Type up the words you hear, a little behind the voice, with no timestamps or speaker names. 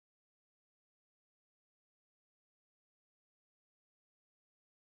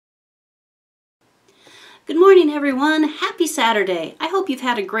Good morning, everyone. Happy Saturday. I hope you've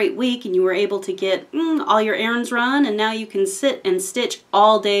had a great week and you were able to get all your errands run, and now you can sit and stitch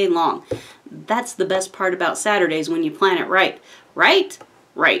all day long. That's the best part about Saturdays, when you plan it right. Right?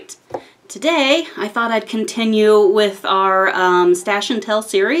 Right. Today, I thought I'd continue with our Stash and Tell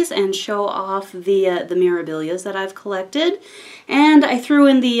series and show off the Mirabilias that I've collected. And I threw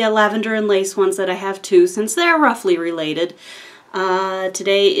in the Lavender and Lace ones that I have too, since they're roughly related.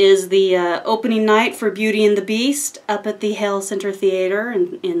 Today is the opening night for Beauty and the Beast up at the Hale Center Theater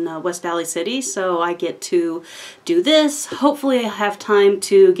in West Valley City, so I get to do this. Hopefully I have time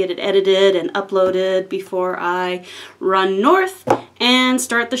to get it edited and uploaded before I run north and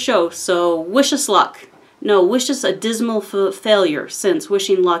start the show, so wish us luck. No, wish us a dismal failure, since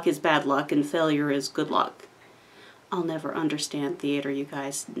wishing luck is bad luck and failure is good luck. I'll never understand theater, you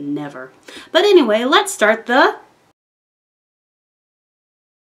guys. Never. But anyway, let's start the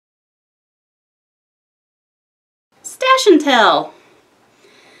Stash and Tell.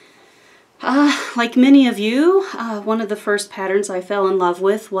 Like many of you, one of the first patterns I fell in love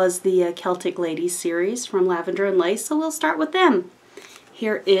with was the Celtic Ladies series from Lavender and Lace, so we'll start with them.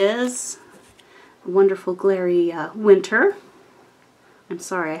 Here is a wonderful glary Winter. I'm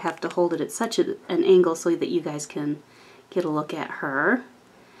sorry I have to hold it at such an angle so that you guys can get a look at her.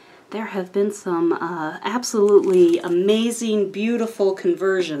 There have been some absolutely amazing, beautiful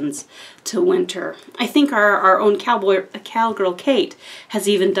conversions to Winter. I think our own cowgirl Kate has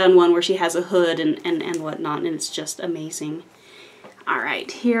even done one where she has a hood and whatnot, and it's just amazing.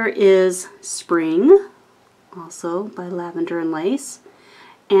 Alright, here is Spring, also by Lavender and Lace.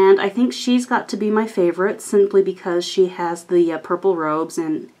 And I think she's got to be my favorite simply because she has the purple robes,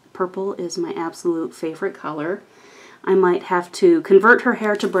 and purple is my absolute favorite color. I might have to convert her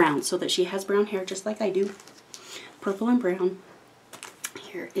hair to brown so that she has brown hair just like I do. Purple and brown.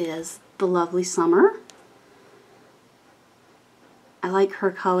 Here is the lovely Summer. I like her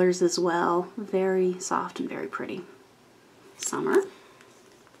colors as well. Very soft and very pretty. Summer.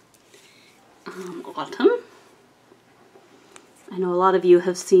 Autumn. I know a lot of you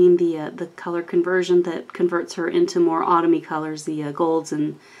have seen the color conversion that converts her into more autumny colors, the golds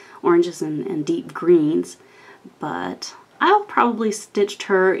and oranges and deep greens. But I'll probably stitch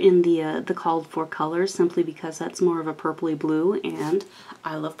her in the called for colors simply because that's more of a purpley blue, and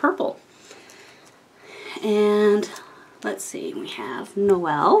I love purple. And let's see, we have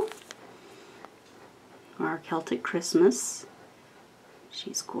Noelle, our Celtic Christmas.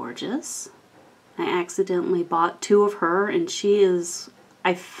 She's gorgeous. I accidentally bought two of her, and she is,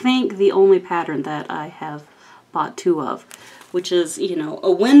 I think, the only pattern that I have bought two of, which is, you know, a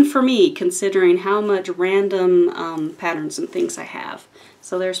win for me considering how much random patterns and things I have.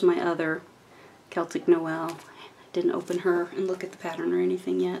 So there's my other Celtic Noelle. I didn't open her and look at the pattern or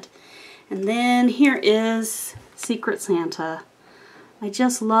anything yet. And then here is Secret Santa. I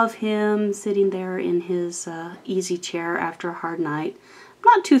just love him sitting there in his easy chair after a hard night. I'm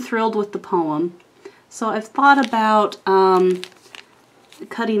not too thrilled with the poem, so I've thought about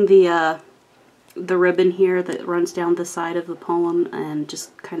cutting the ribbon here that runs down the side of the poem and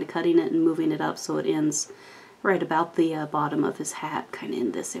just kind of cutting it and moving it up so it ends right about the bottom of his hat, kind of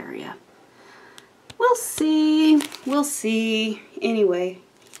in this area. We'll see. We'll see. Anyway,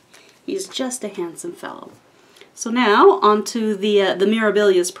 he's just a handsome fellow. So now on to the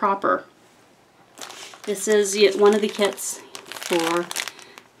Mirabilias proper. This is yet one of the kits for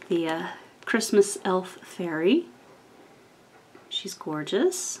the Christmas Elf Fairy. She's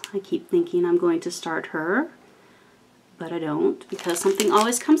gorgeous. I keep thinking I'm going to start her, but I don't, because something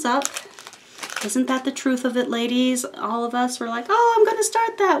always comes up. Isn't that the truth of it, ladies? All of us were like, oh, I'm going to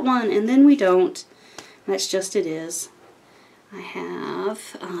start that one, and then we don't. That's just it is. I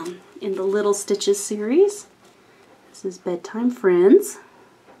have, in the Little Stitches series, this is Bedtime Friends.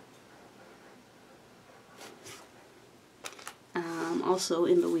 Also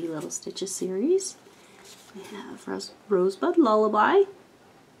in the Wee Little Stitches series, we have Rosebud Lullaby.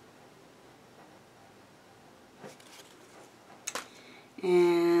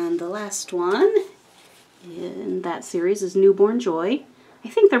 And the last one in that series is Newborn Joy. I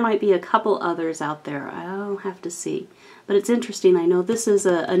think there might be a couple others out there. I'll have to see. But it's interesting. I know this is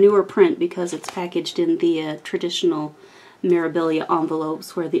a newer print because it's packaged in the traditional Mirabilia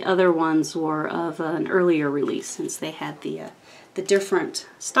envelopes, where the other ones were of an earlier release since they had the different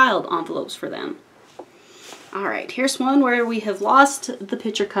styled envelopes for them. Alright, here's one where we have lost the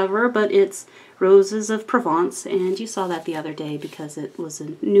picture cover, but it's Roses of Provence, and you saw that the other day because it was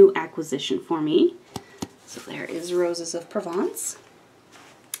a new acquisition for me. So there is Roses of Provence.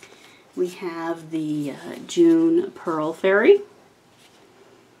 We have the June Pearl Fairy.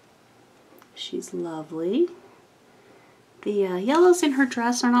 She's lovely. The yellows in her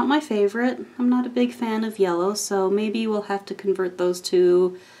dress are not my favorite. I'm not a big fan of yellow, so maybe we'll have to convert those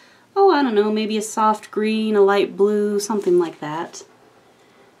to, oh, I don't know, maybe a soft green, a light blue, something like that.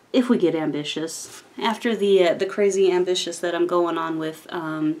 If we get ambitious. After the crazy ambitious that I'm going on with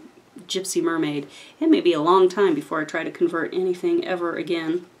Gypsy Mermaid, it may be a long time before I try to convert anything ever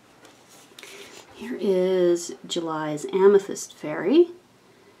again. Here is July's Amethyst Fairy.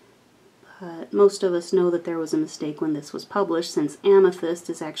 But most of us know that there was a mistake when this was published, since Amethyst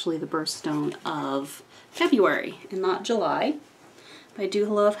is actually the birthstone of February and not July. But I do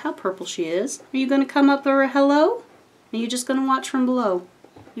love how purple she is. Are you going to come up for a hello? Are you just going to watch from below?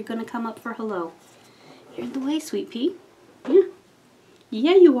 You're going to come up for hello. You're in the way, sweet pea. Yeah.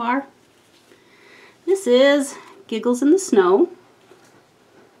 Yeah, you are. This is Giggles in the Snow.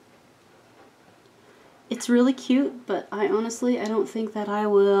 It's really cute, but I don't think that I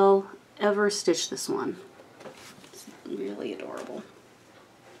will ever stitch this one. It's really adorable.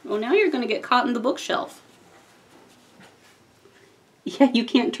 Oh, now you're going to get caught in the bookshelf. Yeah, you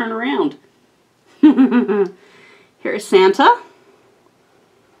can't turn around. Here's Santa.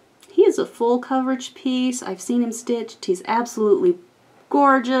 He is a full coverage piece. I've seen him stitched. He's absolutely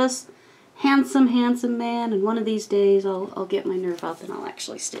gorgeous. Handsome, handsome man. And one of these days I'll get my nerve up and I'll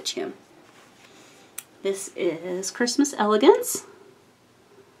actually stitch him. This is Christmas Elegance.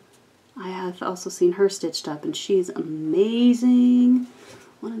 I have also seen her stitched up and she's amazing.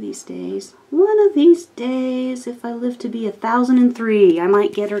 One of these days, if I live to be 1,003, I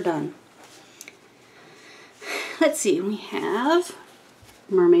might get her done. Let's see, we have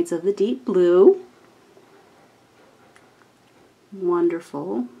Mermaids of the Deep Blue.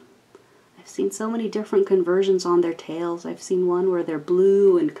 Wonderful. I've seen so many different conversions on their tails. I've seen one where they're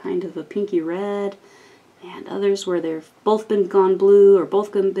blue and kind of a pinky red, and others where they've both been gone blue or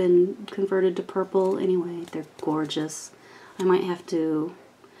both been converted to purple. Anyway, they're gorgeous. I might have to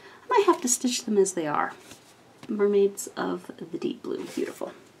stitch them as they are. Mermaids of the Deep Blue.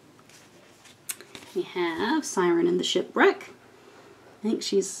 Beautiful. We have Siren in the Shipwreck. I think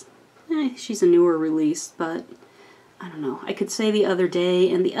she's a newer release, but I don't know. I could say The Other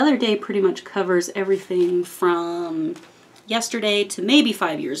Day, and The Other Day pretty much covers everything from yesterday to maybe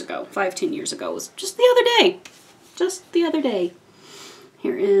 5 years ago. 5-10 years ago. It was just the other day. Just the other day.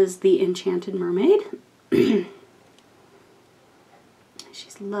 Here is the Enchanted Mermaid.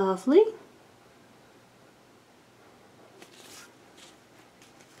 She's lovely.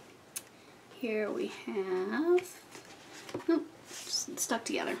 Here we have, oh, just stuck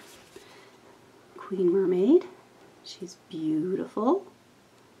together, Queen Mermaid. She's beautiful.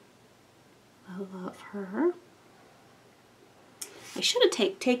 I love her. I should have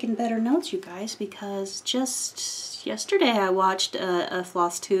taken better notes, you guys, because just yesterday I watched a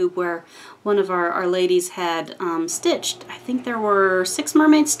floss tube where one of our ladies had stitched. I think there were 6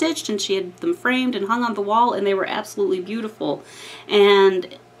 mermaids stitched, and she had them framed and hung on the wall, and they were absolutely beautiful.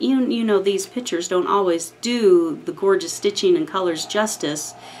 And you know, these pictures don't always do the gorgeous stitching and colors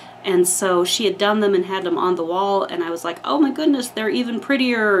justice. And so she had done them and had them on the wall, and I was like, oh my goodness, they're even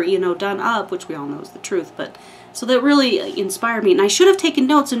prettier, you know, done up, which we all know is the truth. But so that really inspired me, and I should have taken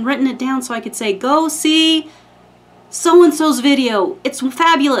notes and written it down so I could say, go see so-and-so's video. It's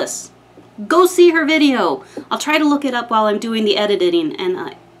fabulous. Go see her video. I'll try to look it up while I'm doing the editing,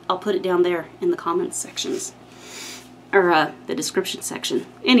 and I'll put it down there in the comments sections, or the description section.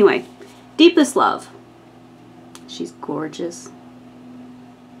 Anyway, Deepest Love. She's gorgeous.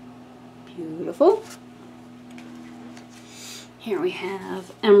 Beautiful. Here we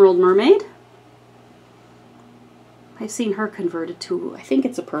have Emerald Mermaid. I've seen her converted to, I think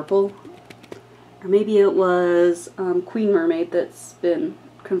it's a purple, or maybe it was Queen Mermaid that's been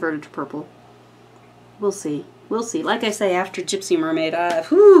converted to purple. We'll see. We'll see. Like I say, after Gypsy Mermaid,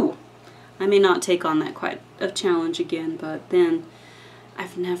 I may not take on that quite a challenge again, but then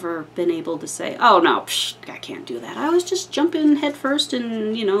I've never been able to say, oh no, I can't do that. I was just jumping head first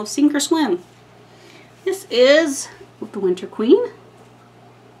and, you know, sink or swim. This is the Winter Queen.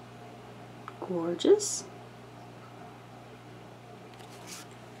 Gorgeous.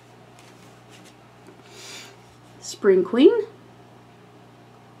 Spring Queen.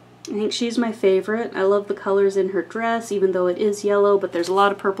 I think she's my favorite. I love the colors in her dress, even though it is yellow, but there's a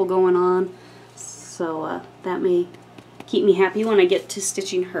lot of purple going on. So that may keep me happy when I get to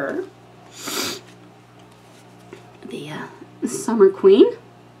stitching her. The Summer Queen.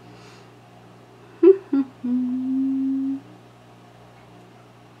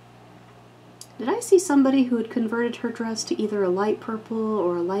 Did I see somebody who had converted her dress to either a light purple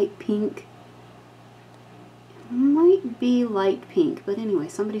or a light pink? Might might be light pink, but anyway,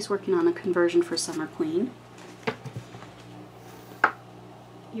 somebody's working on a conversion for Summer Queen.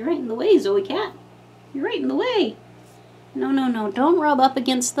 You're right in the way, Zoe Cat. You're right in the way. No, no, no, don't rub up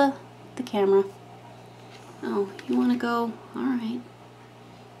against the camera. Oh, you want to go? All right.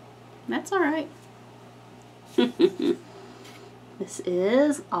 That's all right. This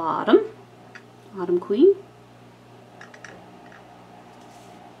is Autumn. Autumn Queen.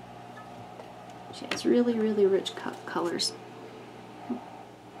 She has really, really rich colors.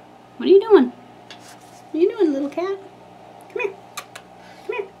 What are you doing? What are you doing, little cat? Come here.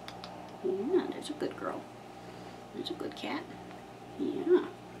 Come here. Yeah, there's a good girl. There's a good cat. Yeah.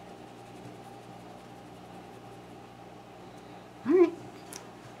 Alright.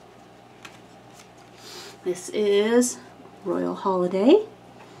 This is Royal Holiday.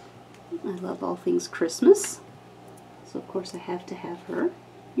 I love all things Christmas. So of course I have to have her.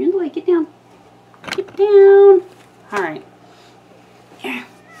 You're in the way, get down. Get down. Alright. Here.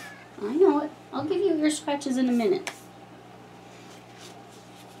 I know it. I'll give you your scratches in a minute.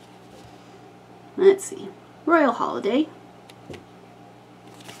 Let's see. Royal Holiday.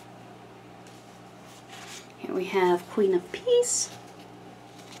 Here we have Queen of Peace.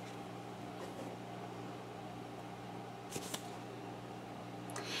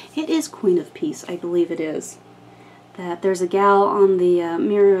 It is Queen of Peace, I believe it is. That there's a gal on the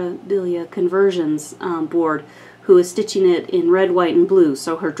Mirabilia conversions board who is stitching it in red, white, and blue.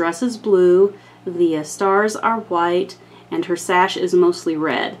 So her dress is blue, the stars are white, and her sash is mostly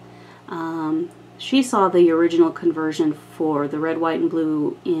red. She saw the original conversion for the red, white, and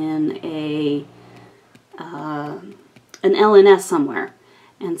blue in an LNS somewhere.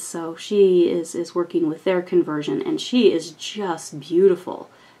 And so she is working with their conversion, and she is just beautiful.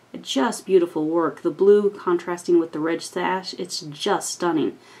 Just beautiful work. The blue contrasting with the red sash, it's just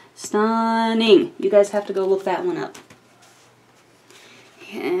stunning. Stunning! You guys have to go look that one up.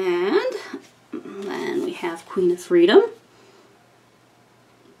 And then we have Queen of Freedom.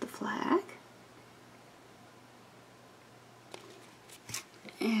 The flag.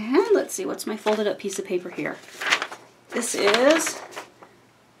 And let's see, what's my folded up piece of paper here? This is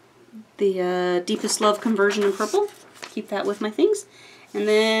the Deepest Love conversion in purple. Keep that with my things. And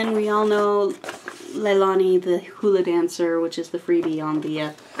then we all know Leilani, the hula dancer, which is the freebie on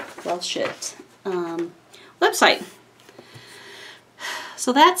the Well Shit website.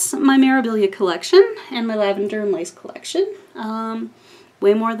 So that's my Mirabilia collection and my Lavender and Lace collection.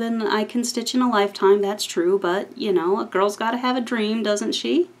 Way more than I can stitch in a lifetime, that's true, but you know, a girl's got to have a dream, doesn't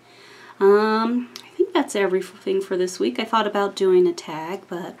she? I think that's everything for this week. I thought about doing a tag,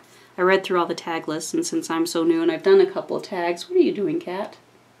 but I read through all the tag lists, and since I'm so new and I've done a couple of tags, what are you doing, cat?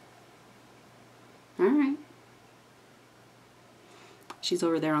 Alright. She's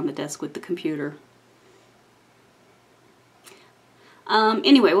over there on the desk with the computer.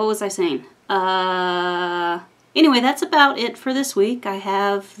 Anyway, what was I saying? Anyway, that's about it for this week. I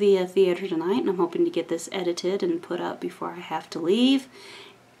have the theater tonight, and I'm hoping to get this edited and put up before I have to leave.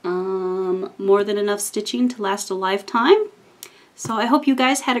 More than enough stitching to last a lifetime. So I hope you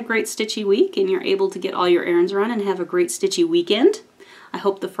guys had a great stitchy week and you're able to get all your errands run and have a great stitchy weekend. I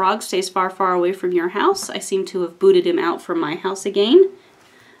hope the frog stays far, far away from your house. I seem to have booted him out from my house again.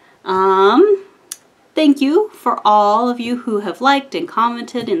 Thank you for all of you who have liked and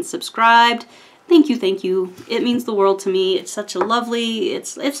commented and subscribed. Thank you, thank you. It means the world to me. It's such a lovely,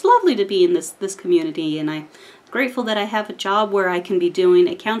 it's lovely to be in this community, and I'm grateful that I have a job where I can be doing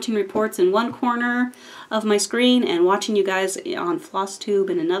accounting reports in one corner of my screen and watching you guys on FlossTube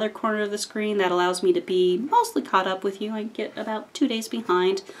in another corner of the screen. That allows me to be mostly caught up with you. I get about 2 days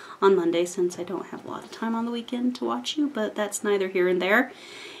behind on Monday since I don't have a lot of time on the weekend to watch you, but that's neither here and there.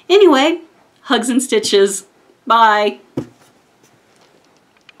 Anyway, hugs and stitches. Bye.